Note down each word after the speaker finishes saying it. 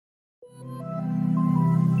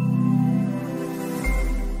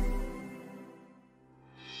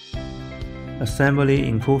Assembly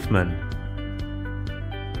improvement.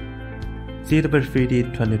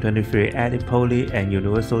 ZW3D 2023 added poly and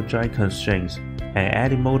universal joint constraints and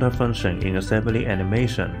added motor function in assembly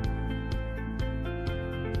animation.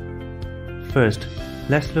 First,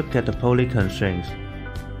 let's look at the poly constraints.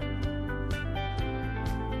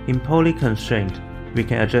 In poly constraint, we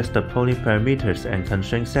can adjust the poly parameters and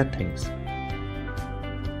constraint settings.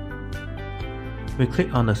 We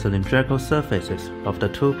click on the cylindrical surfaces of the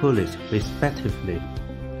two pulleys respectively,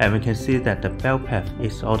 and we can see that the belt path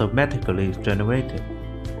is automatically generated.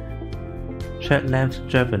 Check length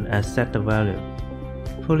driven and set the value.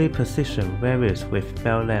 Pulley position varies with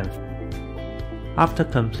belt length. After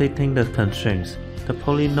completing the constraints, the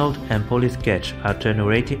pulley node and pulley sketch are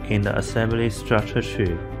generated in the assembly structure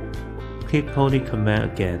tree. Click pulley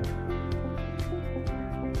command again.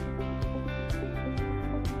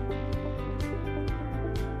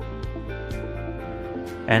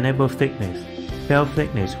 Enable thickness. Belt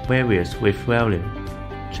thickness varies with value.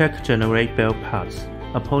 Check generate belt parts.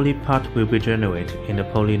 A pulley part will be generated in the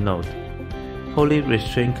pulley node. Pulley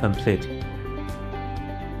restraint complete.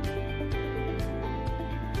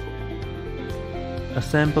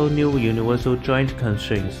 Assemble new universal joint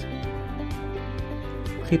constraints.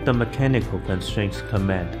 Click the mechanical constraints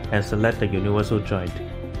command and select the universal joint.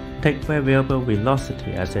 Take variable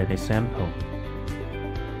velocity as an example.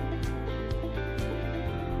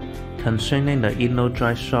 Constraining the inner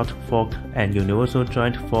joint short fork and universal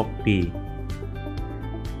joint fork B.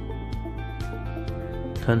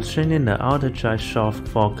 Constraining the outer joint short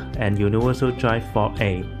fork and universal joint fork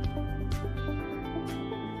A.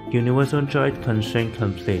 Universal joint constraint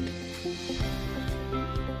complete.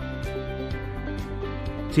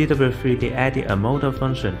 ZW3D added a motor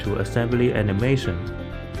function to assembly animation.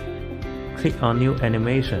 Click on New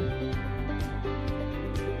Animation.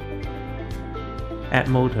 Add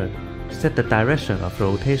motor. Set the direction of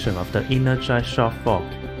rotation of the inner joint short fork,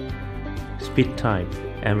 speed time,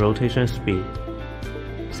 and rotation speed.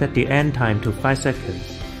 Set the end time to 5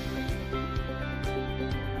 seconds.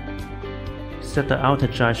 Set the outer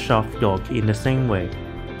joint shaft yoke in the same way.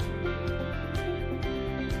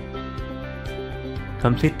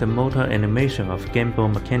 Complete the motor animation of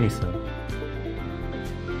gimbal mechanism.